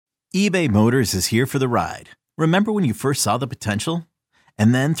eBay Motors is here for the ride. Remember when you first saw the potential?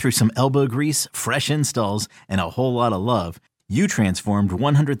 And then through some elbow grease, fresh installs, and a whole lot of love, you transformed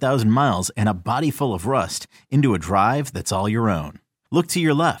 100,000 miles and a body full of rust into a drive that's all your own. Look to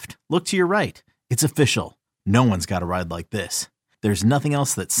your left. Look to your right. It's official. No one's got a ride like this. There's nothing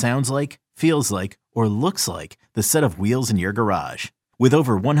else that sounds like, feels like, or looks like the set of wheels in your garage. With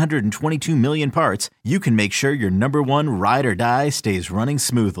over 122 million parts, you can make sure your number one ride or die stays running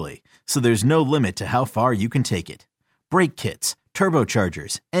smoothly. So there's no limit to how far you can take it. Brake kits,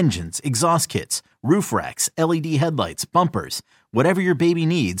 turbochargers, engines, exhaust kits, roof racks, LED headlights, bumpers, whatever your baby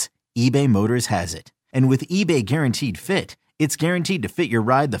needs, eBay Motors has it. And with eBay Guaranteed Fit, it's guaranteed to fit your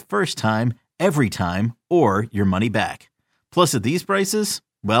ride the first time, every time, or your money back. Plus at these prices,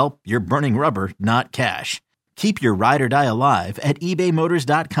 well, you're burning rubber, not cash. Keep your ride or die alive at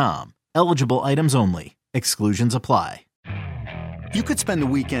ebaymotors.com. Eligible items only. Exclusions apply. You could spend the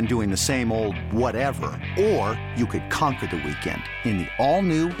weekend doing the same old whatever, or you could conquer the weekend in the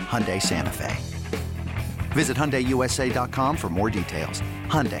all-new Hyundai Santa Fe. Visit HyundaiUSA.com for more details.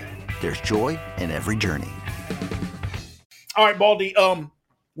 Hyundai, there's joy in every journey. All right, Baldy,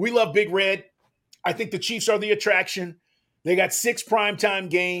 we love Big Red. I think the Chiefs are the attraction. They got 6 primetime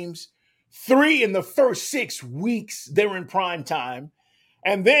games. 3 in the first 6 weeks they're in prime time.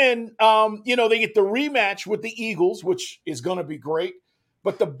 And then, they get the rematch with the Eagles, which is going to be great.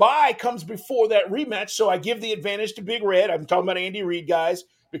 But the bye comes before that rematch, so I give the advantage to Big Red. I'm talking about Andy Reid, guys,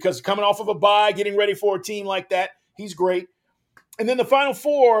 because coming off of a bye, getting ready for a team like that, he's great. And then the final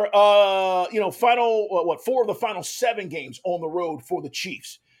 4, 4 of the final 7 games on the road for the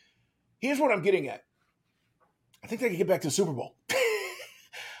Chiefs. Here's what I'm getting at. I think they can get back to the Super Bowl.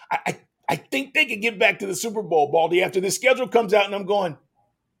 I think they can get back to the Super Bowl, Baldy, after this schedule comes out, and I'm going,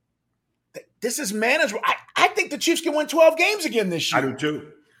 this is manageable. I think the Chiefs can win 12 games again this year.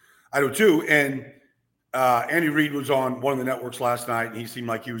 I do too. And Andy Reid was on one of the networks last night, and he seemed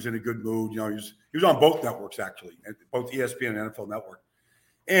like he was in a good mood. He was on both networks, actually, both ESPN and NFL Network.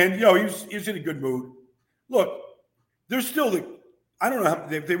 And, he was in a good mood. Look, there's still I don't know how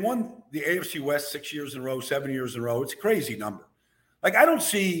they won the AFC West 6 years in a row, 7 years in a row. It's a crazy number. Like, I don't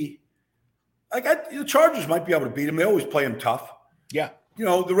see – the Chargers might be able to beat them. They always play them tough. Yeah.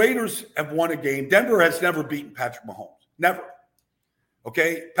 The Raiders have won a game. Denver has never beaten Patrick Mahomes. Never.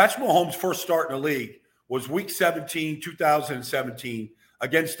 Okay? Patrick Mahomes' first start in the league was Week 17, 2017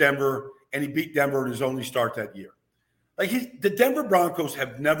 against Denver, and he beat Denver in his only start that year. The Denver Broncos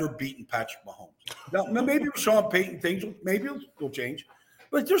have never beaten Patrick Mahomes. Now, maybe with Sean Payton, things maybe will change,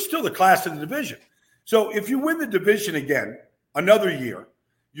 but they're still the class of the division. So if you win the division again, another year,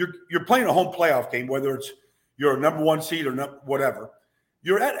 you're playing a home playoff game, whether it's you're a number 1 seed or whatever.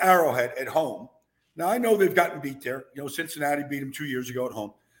 You're at Arrowhead at home. Now, I know they've gotten beat there. Cincinnati beat them 2 years ago at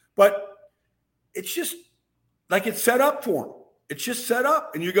home. But it's just like it's set up for them. It's just set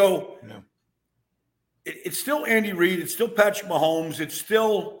up. And you go, it's still Andy Reid. It's still Patrick Mahomes. It's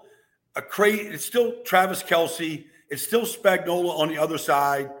still it's still Travis Kelce. It's still Spagnuolo on the other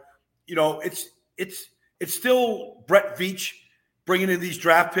side. It's still Brett Veach bringing in these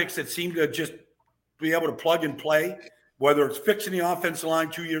draft picks that seem to just be able to plug and play, whether it's fixing the offensive line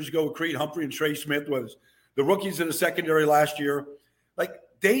 2 years ago with Creed Humphrey and Trey Smith, whether it's the rookies in the secondary last year.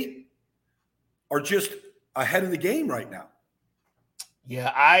 They are just ahead of the game right now.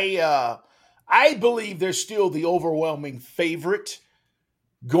 Yeah, I believe they're still the overwhelming favorite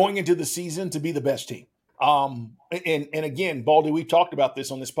going into the season to be the best team. And again, Baldy, we've talked about this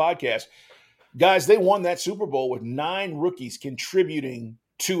on this podcast. Guys, they won that Super Bowl with 9 rookies contributing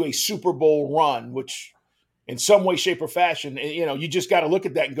to a Super Bowl run, which in some way, shape, or fashion, you just got to look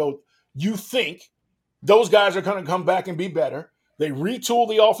at that and go, you think those guys are going to come back and be better. They retool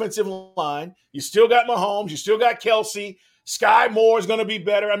the offensive line. You still got Mahomes. You still got Kelce. Sky Moore is going to be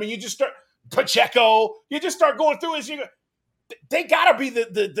better. I mean, you just start – Pacheco. You just start going through it. They got to be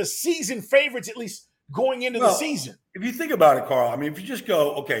the season favorites at least going into the season. If you think about it, Carl, I mean, if you just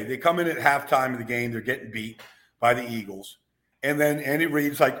go, okay, they come in at halftime of the game, they're getting beat by the Eagles, and then Andy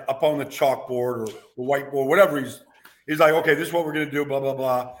Reid's like up on the chalkboard or the whiteboard, whatever he's like, okay, this is what we're going to do, blah, blah,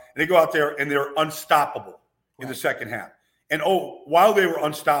 blah. And they go out there and they're unstoppable in the second half. And, while they were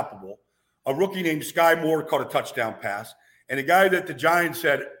unstoppable, a rookie named Sky Moore caught a touchdown pass, and a guy that the Giants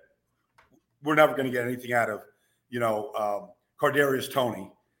said, we're never going to get anything out of, Kadarius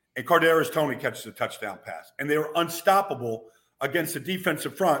Toney. And Kadarius Toney catches a touchdown pass. And they were unstoppable against a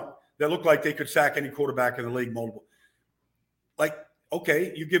defensive front that looked like they could sack any quarterback in the league multiple.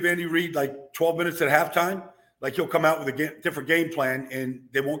 Okay, you give Andy Reid 12 minutes at halftime, he'll come out with a different game plan and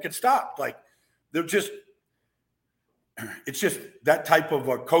they won't get stopped. They're just it's just that type of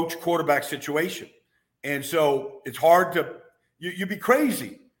a coach quarterback situation. And so it's hard to, you'd be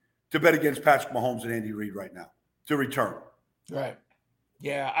crazy to bet against Patrick Mahomes and Andy Reid right now to return. Right.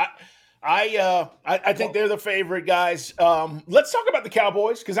 Yeah. I think they're the favorite, guys. Let's talk about the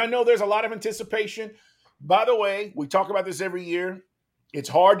Cowboys, because I know there's a lot of anticipation. By the way, we talk about this every year. It's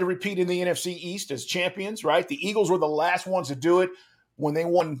hard to repeat in the NFC East as champions, right? The Eagles were the last ones to do it when they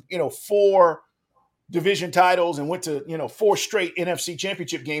won, 4 division titles and went to, 4 straight NFC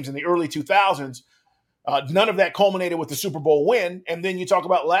championship games in the early 2000s. None of that culminated with the Super Bowl win. And then you talk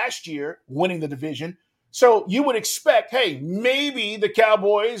about last year winning the division. So you would expect, hey, maybe the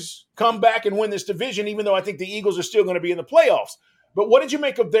Cowboys come back and win this division, even though I think the Eagles are still going to be in the playoffs. But what did you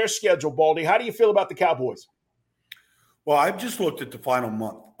make of their schedule, Baldy? How do you feel about the Cowboys? Well, I've just looked at the final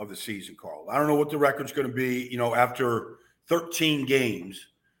month of the season, Carl. I don't know what the record's going to be, after 13 games,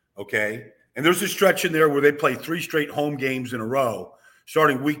 okay? And there's a stretch in there where they play 3 straight home games in a row,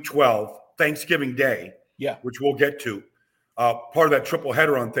 starting week 12, Thanksgiving Day, which we'll get to, part of that triple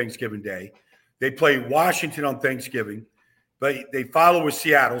header on Thanksgiving Day. They play Washington on Thanksgiving, but they follow with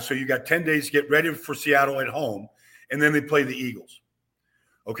Seattle. So you got 10 days to get ready for Seattle at home, and then they play the Eagles.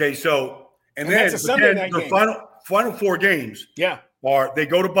 Okay, so and then the final 4 games are they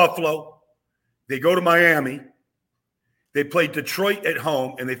go to Buffalo, they go to Miami, they play Detroit at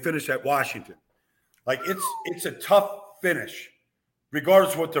home, and they finish at Washington. Like it's a tough finish,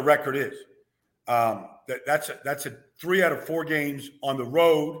 regardless of what the record is. That's a 3 out of 4 games on the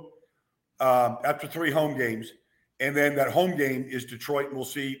road. After 3 home games, and then that home game is Detroit, and we'll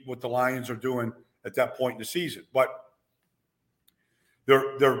see what the Lions are doing at that point in the season. But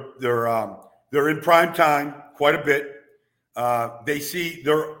they're in prime time quite a bit. They see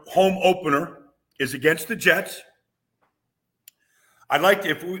their home opener is against the Jets. I'd like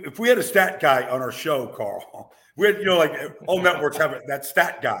to, if we had a stat guy on our show, Carl, we had, like all networks have that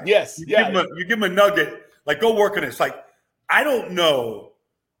stat guy. Yes, you give him a nugget, like go work on this. Like I don't know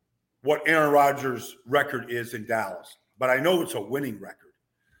what Aaron Rodgers' record is in Dallas, but I know it's a winning record.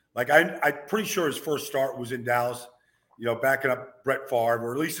 Like I'm pretty sure his first start was in Dallas, backing up Brett Favre,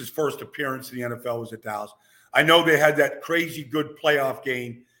 or at least his first appearance in the NFL was at Dallas. I know they had that crazy good playoff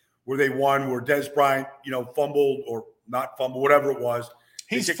game where they won, where Des Bryant, fumbled or not fumbled, whatever it was.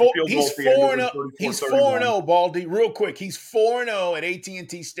 He's 4-0, Baldy. Real quick, he's 4-0 at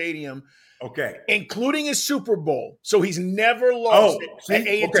AT&T Stadium. Okay, including his Super Bowl, so he's never lost at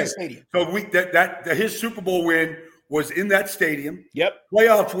AT&T Stadium. So his Super Bowl win was in that stadium. Yep,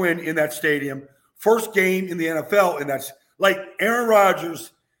 playoff win in that stadium. First game in the NFL, and that's like Aaron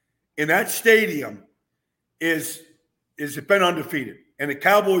Rodgers in that stadium is been undefeated, and the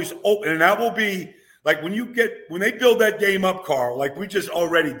Cowboys open, and that will be like when they build that game up, Carl. Like we just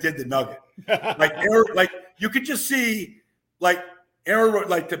already did the nugget. Like Aaron, like you could just see like. Aaron,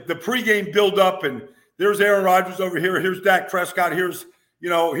 like the pregame build up, and there's Aaron Rodgers over here. Here's Dak Prescott. Here's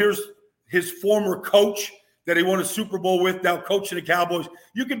his former coach that he won a Super Bowl with, now coaching the Cowboys.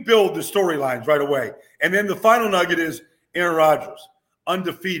 You can build the storylines right away. And then the final nugget is Aaron Rodgers,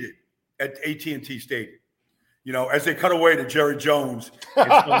 undefeated at AT&T Stadium. As they cut away to Jerry Jones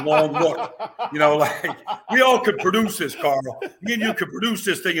and some long look, like we all could produce this, Carl. Me and you could produce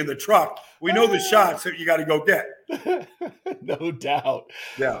this thing in the truck. We know the shots that you got to go get. No doubt.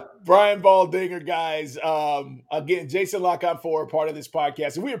 Yeah. Brian Baldinger, guys. Again, Jason Lock-On-4, part of this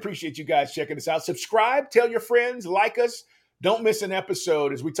podcast. And we appreciate you guys checking us out. Subscribe, tell your friends, like us. Don't miss an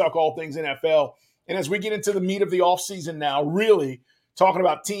episode as we talk all things NFL. And as we get into the meat of the offseason now, really talking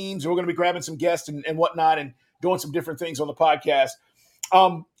about teams, we're going to be grabbing some guests and whatnot and doing some different things on the podcast.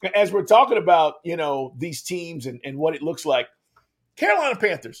 As we're talking about, these teams and what it looks like, Carolina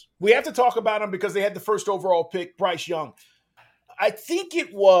Panthers, we have to talk about them because they had the first overall pick, Bryce Young. I think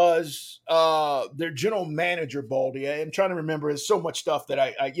it was their general manager, Baldy. I am trying to remember. There's so much stuff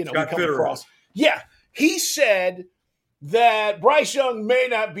that we come across. Yeah, he said that Bryce Young may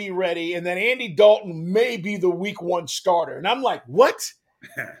not be ready and that Andy Dalton may be the week 1 starter. And I'm like, what?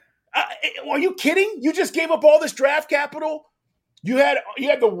 Are you kidding? You just gave up all this draft capital. You had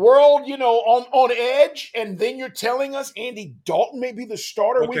the world, on edge, and then you're telling us Andy Dalton may be the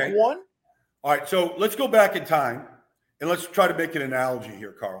starter week 1? All right, so let's go back in time, and let's try to make an analogy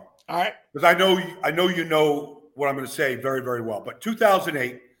here, Carl. All right. Because I know you know what I'm going to say very, very well. But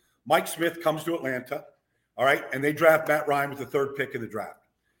 2008, Mike Smith comes to Atlanta, all right, and they draft Matt Ryan with the 3rd pick in the draft.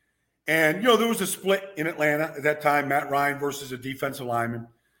 And, there was a split in Atlanta at that time, Matt Ryan versus a defensive lineman,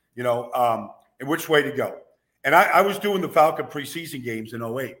 and which way to go. And I was doing the Falcon preseason games in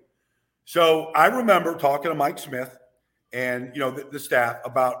 2008. So I remember talking to Mike Smith and, the staff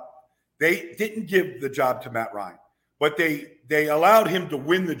about they didn't give the job to Matt Ryan. but they allowed him to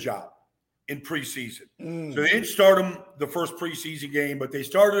win the job in preseason. So they didn't start him the first preseason game, but they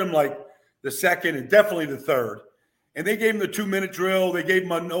started him like the second and definitely the third. And they gave him the 2-minute drill. They gave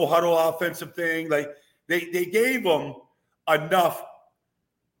him a no-huddle offensive thing. Like they gave him enough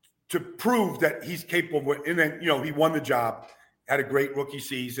to prove that he's capable. And then, he won the job, had a great rookie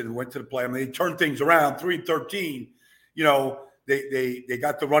season, and went to the play. I mean, they turned things around, 3-13. They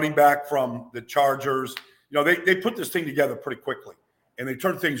got the running back from the Chargers. They put this thing together pretty quickly, and they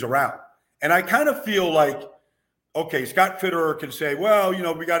turned things around. And I kind of feel like, okay, Scott Fitterer can say, well,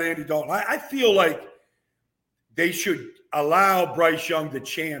 we got Andy Dalton. I feel like they should allow Bryce Young the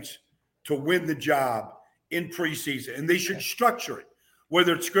chance to win the job in preseason, and they should structure it,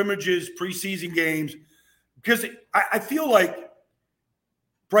 whether it's scrimmages, preseason games, because I feel like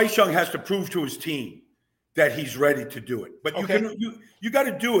Bryce Young has to prove to his team that he's ready to do it. But you got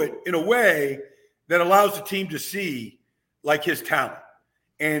to do it in a way that allows the team to see like his talent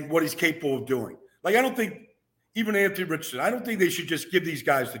and what he's capable of doing. Like, I don't think even Anthony Richardson, I don't think they should just give these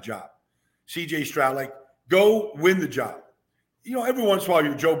guys the job. CJ Stroud, like, go win the job. Every once in a while,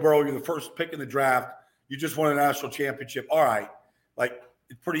 you're Joe Burrow, you're the first pick in the draft, you just won a national championship. All right, like,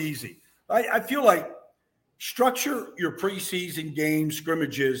 it's pretty easy. I feel like structure your preseason game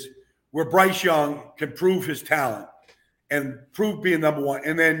scrimmages where Bryce Young can prove his talent and prove being number one,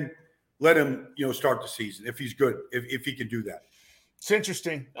 and then let him, start the season if he's good, if he can do that. It's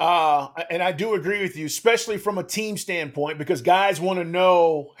interesting. And I do agree with you, especially from a team standpoint, because guys want to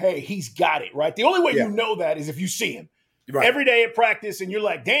know, hey, he's got it, right? The only way you know that is if you see him every day at practice and you're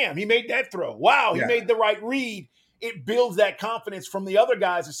like, damn, he made that throw. Wow, he made the right read. It builds that confidence from the other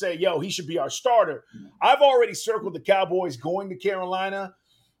guys to say, yo, he should be our starter. I've already circled the Cowboys going to Carolina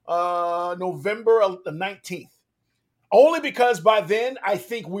November the 19th. Only because by then I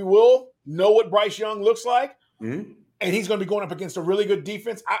think we will know what Bryce Young looks like. Mm-hmm. And he's going to be going up against a really good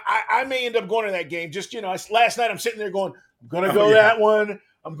defense. I may end up going to that game. Just, last night I'm sitting there going, I'm going to go that one.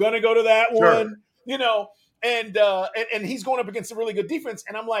 I'm going to go to that one, and he's going up against a really good defense.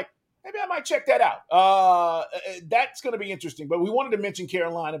 And I'm like, maybe I might check that out. That's going to be interesting. But we wanted to mention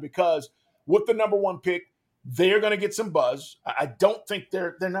Carolina because with the number one pick, they're going to get some buzz. I don't think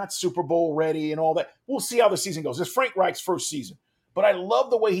they're not Super Bowl ready and all that. We'll see how the season goes. It's Frank Reich's first season. But I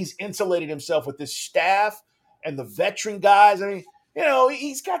love the way he's insulated himself with this staff and the veteran guys. I mean,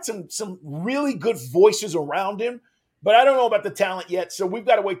 he's got some really good voices around him, but I don't know about the talent yet, so we've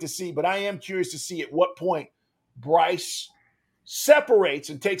got to wait to see. But I am curious to see at what point Bryce separates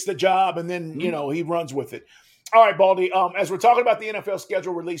and takes the job, and then, he runs with it. All right, Baldy, as we're talking about the NFL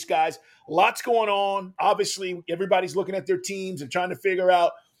schedule release, guys, lots going on. Obviously, everybody's looking at their teams and trying to figure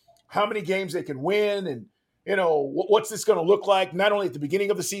out how many games they can win and, what's this going to look like, not only at the beginning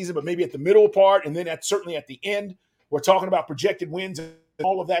of the season, but maybe at the middle part, and then certainly at the end. We're talking about projected wins and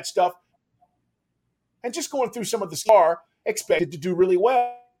all of that stuff. And just going through some of the stars expected to do really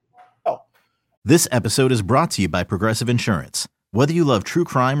well. This episode is brought to you by Progressive Insurance. Whether you love true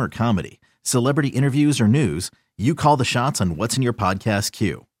crime or comedy, celebrity interviews or news, you call the shots on what's in your podcast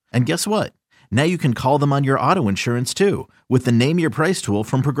queue. And guess what? Now you can call them on your auto insurance too with the Name Your Price tool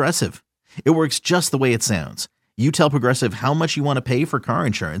from Progressive. It works just the way it sounds. You tell Progressive how much you want to pay for car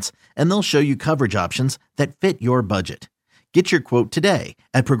insurance, and they'll show you coverage options that fit your budget. Get your quote today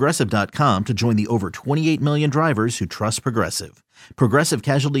at Progressive.com to join the over 28 million drivers who trust Progressive. Progressive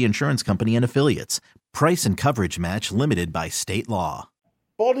Casualty Insurance Company and Affiliates. Price and coverage match limited by state law.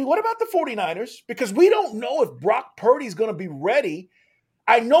 Baldy, what about the 49ers? Because we don't know if Brock Purdy's going to be ready.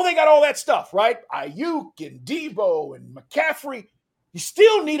 I know they got all that stuff, right? Ayuk and Debo and McCaffrey. You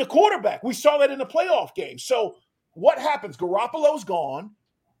still need a quarterback. We saw that in the playoff game. So what happens? Garoppolo's gone.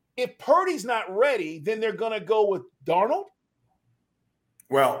 If Purdy's not ready, then they're going to go with Darnold?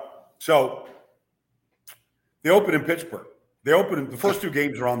 Well, so they open in Pittsburgh. The first two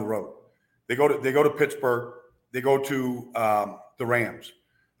games are on the road. They go to Pittsburgh. They go to the Rams.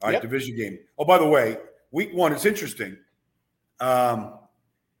 All right, division game. Oh, by the way, week one, it's interesting.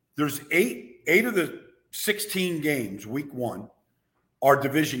 There's eight of the 16 games, week one, are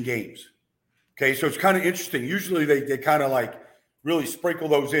division games. Okay, so it's kind of interesting. Usually they kind of like really sprinkle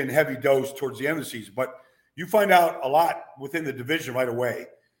those in heavy dose towards the end of the season, but you find out a lot within the division right away.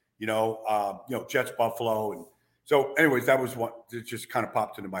 Jets, Buffalo, and so. Anyways, that was what it just kind of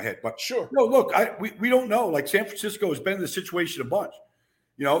popped into my head. But sure, no, look, we don't know. Like San Francisco has been in this situation a bunch.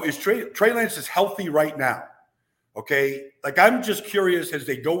 Is Trey Lance is healthy right now? Okay, like I'm just curious as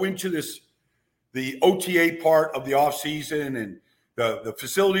they go into the OTA part of the offseason and the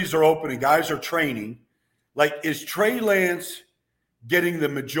facilities are open and guys are training. Like, is Trey Lance getting the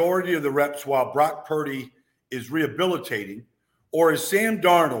majority of the reps while Brock Purdy is rehabilitating, or is Sam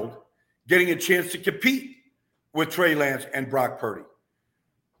Darnold getting a chance to compete with Trey Lance and Brock Purdy?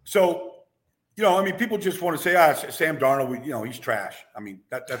 So, people just want to say, Sam Darnold, he's trash. I mean,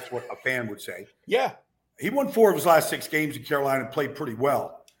 that's what a fan would say. Yeah. He won 4 of his last 6 games in Carolina and played pretty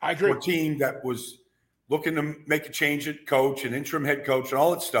well. I agree. For a team that was looking to make a change at coach and interim head coach and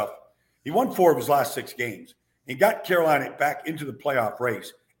all that stuff. He won 4 of his last 6 games. He got Carolina back into the playoff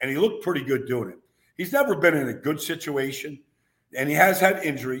race, and he looked pretty good doing it. He's never been in a good situation, and he has had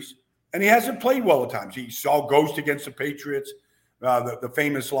injuries, and he hasn't played well at times. He saw ghost against the Patriots, the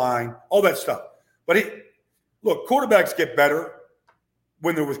famous line, all that stuff. But quarterbacks get better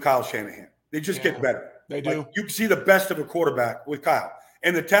when they're with Kyle Shanahan. They just get better. They do. Like, you can see the best of a quarterback with Kyle.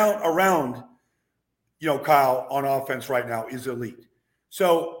 And the talent around, Kyle on offense right now is elite.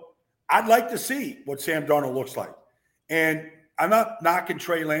 So I'd like to see what Sam Darnold looks like. And I'm not knocking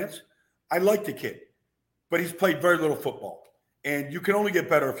Trey Lance. I like the kid. But he's played very little football. And you can only get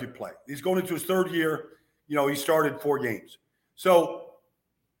better if you play. He's going into his 3rd year. He started 4 games. So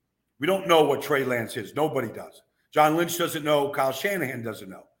we don't know what Trey Lance is. Nobody does. John Lynch doesn't know. Kyle Shanahan doesn't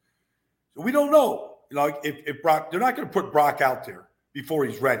know. So we don't know. If Brock, they're not going to put Brock out there before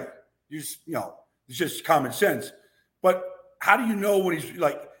he's ready. It's just common sense. But how do you know when he's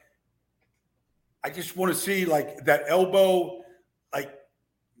like? I just want to see that elbow.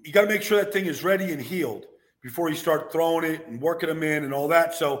 You got to make sure that thing is ready and healed before you start throwing it and working him in and all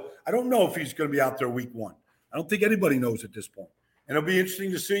that. So I don't know if he's going to be out there week 1. I don't think anybody knows at this point. And it'll be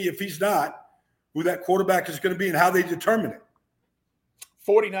interesting to see if he's not, who that quarterback is going to be and how they determine it.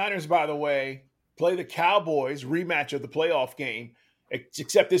 49ers, by the way, play the Cowboys, rematch of the playoff game,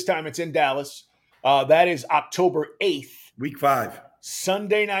 except this time it's in Dallas. That is October 8th. Week 5.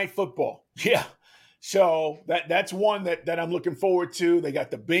 Sunday Night Football. Yeah. So that's one that I'm looking forward to. They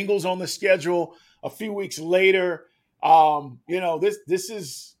got the Bengals on the schedule a few weeks later. This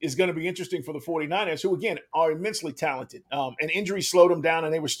is going to be interesting for the 49ers, who, again, are immensely talented. And injuries slowed them down,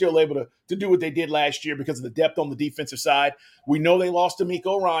 and they were still able to do what they did last year because of the depth on the defensive side. We know they lost to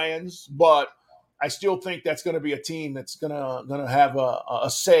Miko Ryans, but I still think that's going to be a team that's going to have a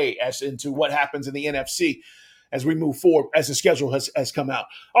say as into what happens in the NFC as we move forward, as the schedule has come out.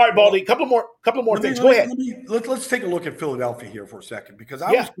 All right, Baldy, couple more things. Go ahead. Let's take a look at Philadelphia here for a second, because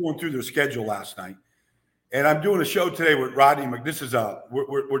I was going through their schedule last night. And I'm doing a show today with Rodney. This is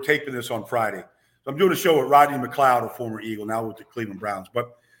we're taping this on Friday. So I'm doing a show with Rodney McLeod, a former Eagle, now with the Cleveland Browns.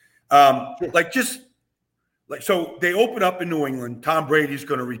 But so they open up in New England. Tom Brady's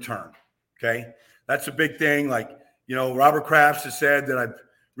going to return. Okay, that's a big thing. Robert Kraft has said that I've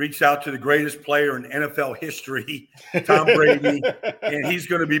reached out to the greatest player in NFL history, Tom Brady, and he's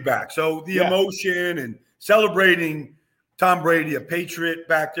going to be back. So the emotion and celebrating Tom Brady, a Patriot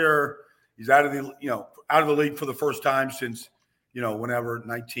back there. He's out of the league for the first time since, whenever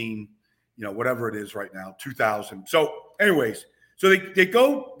 19, whatever it is right now, 2000. So anyways, so they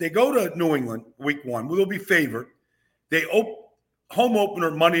go to New England week 1. They'll be favored. They home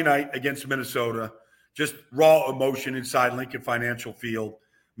opener Monday night against Minnesota, just raw emotion inside Lincoln Financial Field,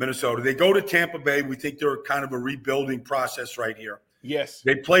 Minnesota. They go to Tampa Bay. We think they're kind of a rebuilding process right here. Yes.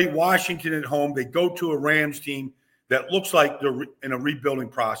 They play Washington at home. They go to a Rams team that looks like they're in a rebuilding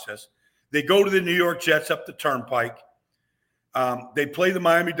process. They go to the New York Jets up the Turnpike. They play the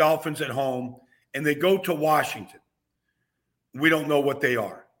Miami Dolphins at home, and they go to Washington. We don't know what they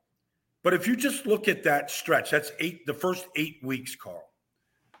are. But if you just look at that stretch, that's the first 8 weeks, Carl.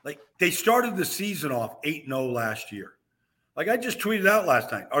 They started the season off 8-0 last year. I just tweeted out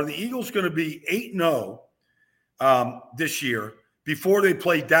last night, are the Eagles going to be 8-0 this year before they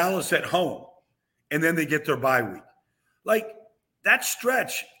play Dallas at home, and then they get their bye week? That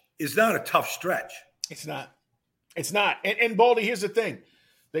stretch is not a tough stretch. It's not. And Baldy, here's the thing.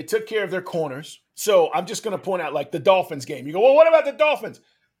 They took care of their corners. So I'm just going to point out, the Dolphins game. You go, well, what about the Dolphins?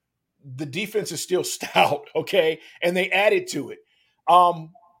 The defense is still stout, okay? And they added to it.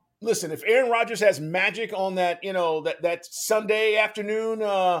 Listen, if Aaron Rodgers has magic on that, that Sunday afternoon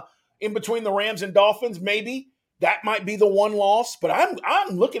in between the Rams and Dolphins, maybe that might be the one loss. But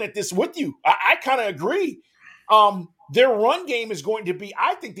I'm looking at this with you. I kind of agree. Their run game is going to be,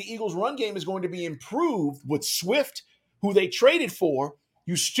 I think the Eagles' run game is going to be improved with Swift, who they traded for.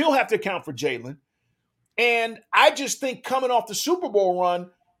 You still have to account for Jalen. And I just think coming off the Super Bowl run,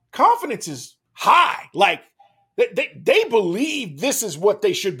 confidence is high. They believe this is what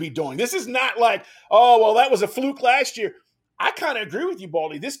they should be doing. This is not that was a fluke last year. I kind of agree with you,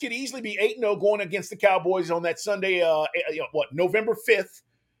 Baldy. This could easily be 8-0 going against the Cowboys on that Sunday, November 5th,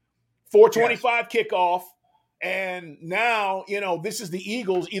 4:25 kickoff. And now, this is the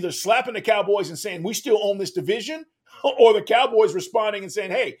Eagles either slapping the Cowboys and saying, we still own this division, or the Cowboys responding and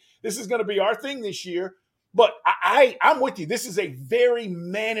saying, hey, this is going to be our thing this year. But I'm with you. This is a very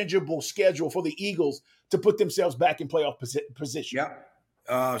manageable schedule for the Eagles to put themselves back in playoff position.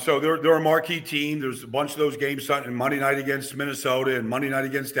 Yeah. So they're a marquee team. There's a bunch of those games starting Monday night against Minnesota and Monday night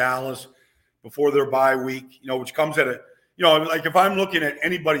against Dallas before their bye week, which comes at like if I'm looking at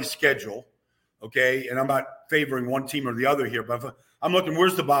anybody's schedule, okay, and I'm not favoring one team or the other here, but if I'm looking,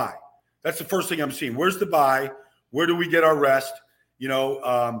 where's the bye? That's the first thing I'm seeing. Where's the bye? Where do we get our rest?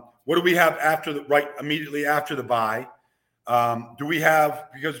 What do we have immediately after the bye? Do we have,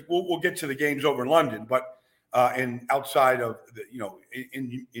 because we'll get to the games over in London, but and outside of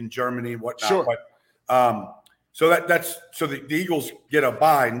in Germany and whatnot. Sure. But so the Eagles get a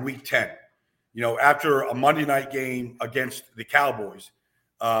bye in week 10. After a Monday night game against the Cowboys,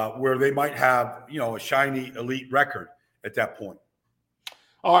 where they might have a shiny elite record at that point.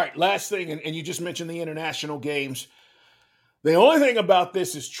 All right, last thing, and you just mentioned the international games. The only thing about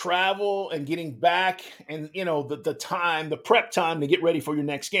this is travel and getting back and, the prep time to get ready for your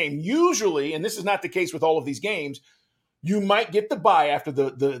next game. Usually, and this is not the case with all of these games, you might get the bye after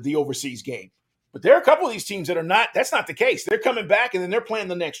the overseas game. But there are a couple of these teams that's not the case. They're coming back and then they're playing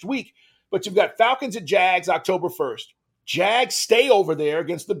the next week. But you've got Falcons at Jags October 1st. Jags stay over there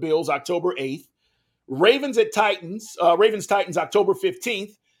against the Bills October 8th. Ravens Titans October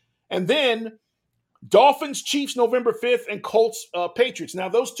 15th. And then Dolphins, Chiefs, November 5th, and Colts, Patriots. Now,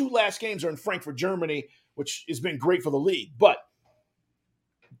 those two last games are in Frankfurt, Germany, which has been great for the league. But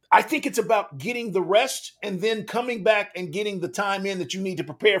I think it's about getting the rest and then coming back and getting the time in that you need to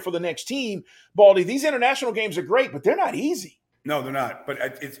prepare for the next team. Baldy, these international games are great, but they're not easy. No, they're not. But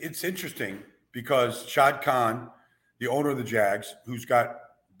it's interesting because Shad Khan, the owner of the Jags, who's got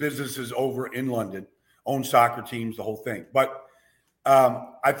businesses over in London, owns soccer teams, the whole thing. But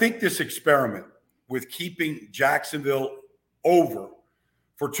I think this experiment with keeping Jacksonville over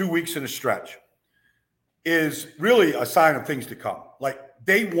for 2 weeks in a stretch is really a sign of things to come. Like,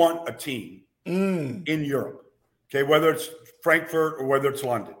 they want a team in Europe, okay, whether it's Frankfurt or whether it's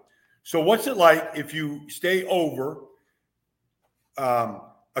London. So what's it like if you stay over,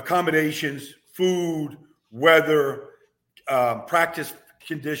 accommodations, food, weather, practice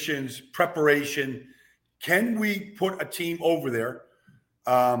conditions, preparation? Can we put a team over there,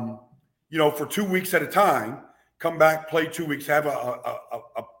 for 2 weeks at a time, come back, play 2 weeks, have a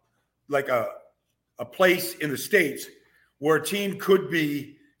place in the States where a team could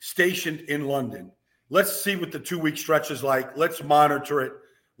be stationed in London? Let's see what the 2 week stretch is like. Let's monitor it.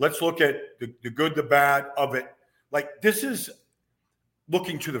 Let's look at the good, the bad of it. Like, this is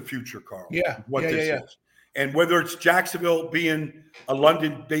looking to the future, Carl. Yeah. This is. And whether it's Jacksonville being a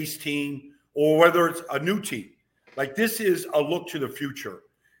London-based team or whether it's a new team, like, this is a look to the future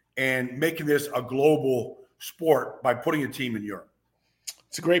and making this a global sport by putting a team in Europe.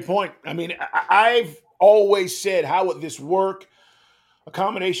 It's a great point. I mean, I've always said, how would this work?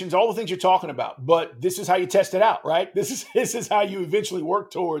 Accommodations, all the things you're talking about. But this is how you test it out, right? This is how you eventually work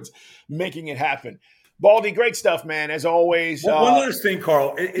towards making it happen. Baldy, great stuff, man, as always. One last thing,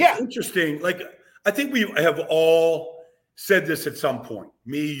 Carl. It's interesting. Like, I think we have all said this at some point.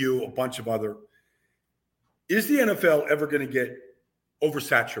 Me, you, a bunch of other. Is the NFL ever going to get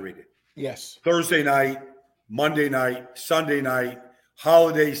oversaturated? Yes. Thursday night, Monday night, Sunday night,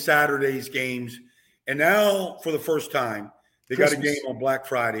 holidays, Saturdays, games. And now, for the first time, they got a game on Black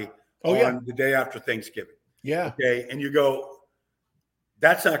Friday the day after Thanksgiving. Yeah. Okay. And you go,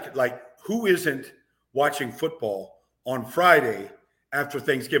 that's not like, who isn't watching football on Friday after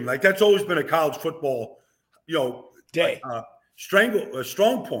Thanksgiving? Like, that's always been a college football, day. A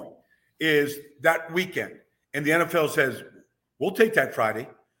strong point is that weekend. And the NFL says, we'll take that Friday.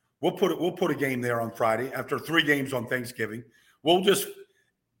 We'll put a game there on Friday after 3 games on Thanksgiving.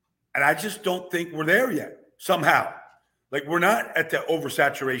 And I just don't think we're there yet somehow. Like, we're not at the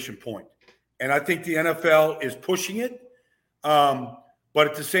oversaturation point. And I think the NFL is pushing it. But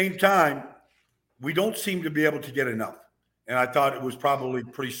at the same time, we don't seem to be able to get enough. And I thought it was probably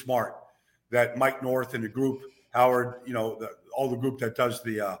pretty smart that Mike North and the group, Howard, all the group that does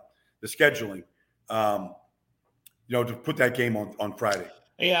the scheduling, to put that game on Friday.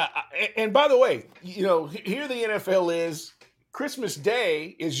 Yeah. And by the way, here the NFL is, Christmas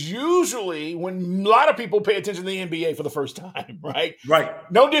Day is usually when a lot of people pay attention to the NBA for the first time, right? Right.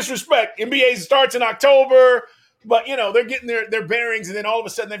 No disrespect. NBA starts in October, but, they're getting their bearings, and then all of a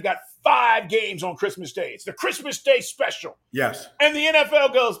sudden they've got 5 games on Christmas Day. It's the Christmas Day special. Yes. And the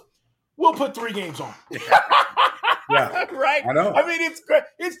NFL goes, we'll put 3 games on. Yeah. Right? I know. I mean, it's great.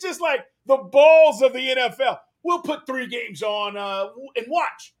 It's just like the balls of the NFL. we'll put 3 games on and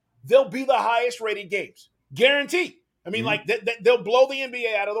watch. They'll be the highest rated games. Guaranteed. I mean, like they'll blow the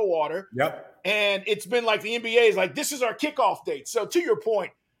NBA out of the water. Yep. And it's been like the NBA is like, this is our kickoff date. So to your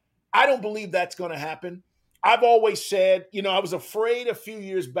point, I don't believe that's going to happen. I've always said, I was afraid a few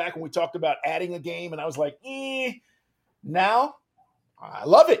years back when we talked about adding a game, and I was like, now I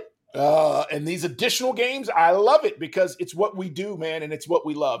love it. And these additional games, I love it because it's what we do, man, and it's what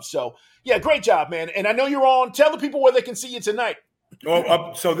we love. So, yeah, great job, man. And I know you're on. Tell the people where they can see you tonight.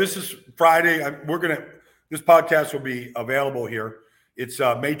 So this is Friday. This podcast will be available here. It's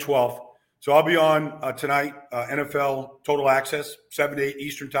May 12th. So I'll be on tonight, NFL Total Access, 7 to 8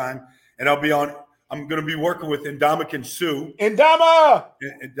 Eastern Time. And I'm going to be working with Ndamukong Suh.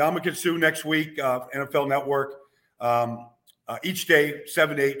 Ndamukong Suh next week, NFL Network. Each day,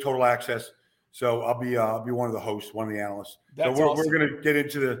 7 to 8 Total Access. So I'll be one of the hosts, one of the analysts. That's so awesome. We're going to get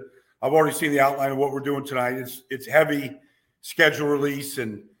into I've already seen the outline of what we're doing tonight. It's heavy schedule release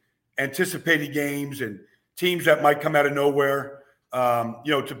and anticipated games and teams that might come out of nowhere,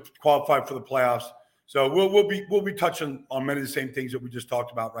 to qualify for the playoffs. So we'll be touching on many of the same things that we just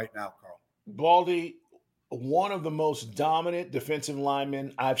talked about right now, Carl. Baldy, one of the most dominant defensive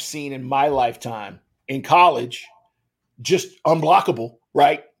linemen I've seen in my lifetime in college, just unblockable,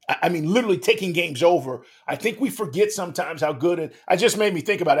 right? I mean, literally taking games over. I think we forget sometimes how good it just made me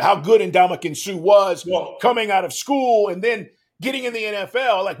think about it, how good Ndamukong Suh was coming out of school and then getting in the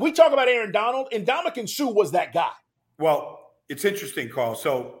NFL. Like we talk about Aaron Donald, Ndamukong Suh was that guy. Well, it's interesting, Carl.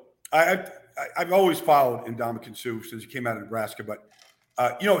 So I've always followed Ndamukong Suh since he came out of Nebraska, but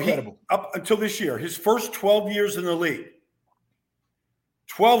he up until this year, his first 12 years in the league,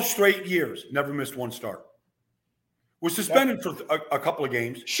 12 straight years, never missed one start. Was suspended for a couple of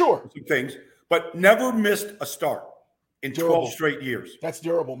games, sure, some things, but never missed a start in 12 straight years. That's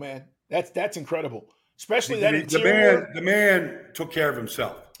durable, man. That's incredible. Especially that interior. The man took care of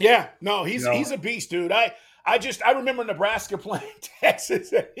himself. Yeah, no, he's a beast, dude. I remember Nebraska playing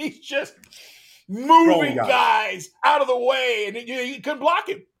Texas, and he's just moving guys out of the way, and you couldn't block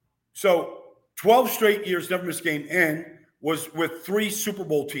him. So 12 straight years, never missed a game, and was with 3 Super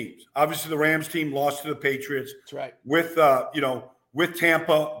Bowl teams. Obviously, the Rams team lost to the Patriots. That's right. With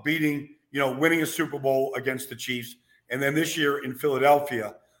Tampa beating, winning a Super Bowl against the Chiefs, and then this year in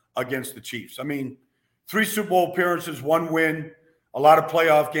Philadelphia against the Chiefs. I mean, 3 Super Bowl appearances, 1 win, a lot of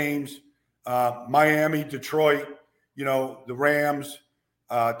playoff games. Miami, Detroit, the Rams,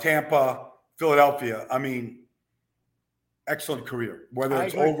 Tampa, Philadelphia. I mean, excellent career. Whether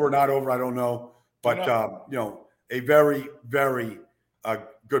it's over or not over, I don't know. But, a very, very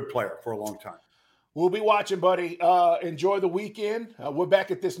good player for a long time. We'll be watching, buddy. Enjoy the weekend. We're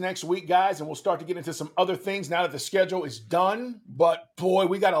back at this next week, guys, and we'll start to get into some other things now that the schedule is done. But, boy,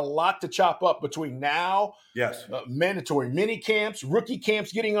 we got a lot to chop up between now. Yes. Mandatory mini camps, rookie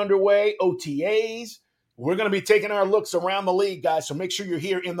camps getting underway, OTAs. We're going to be taking our looks around the league, guys, so make sure you're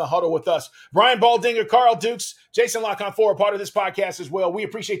here in the huddle with us. Brian Baldinger, Carl Dukes, Jason Lockhon-4 are part of this podcast as well. We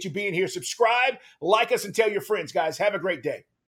appreciate you being here. Subscribe, like us, and tell your friends, guys. Have a great day.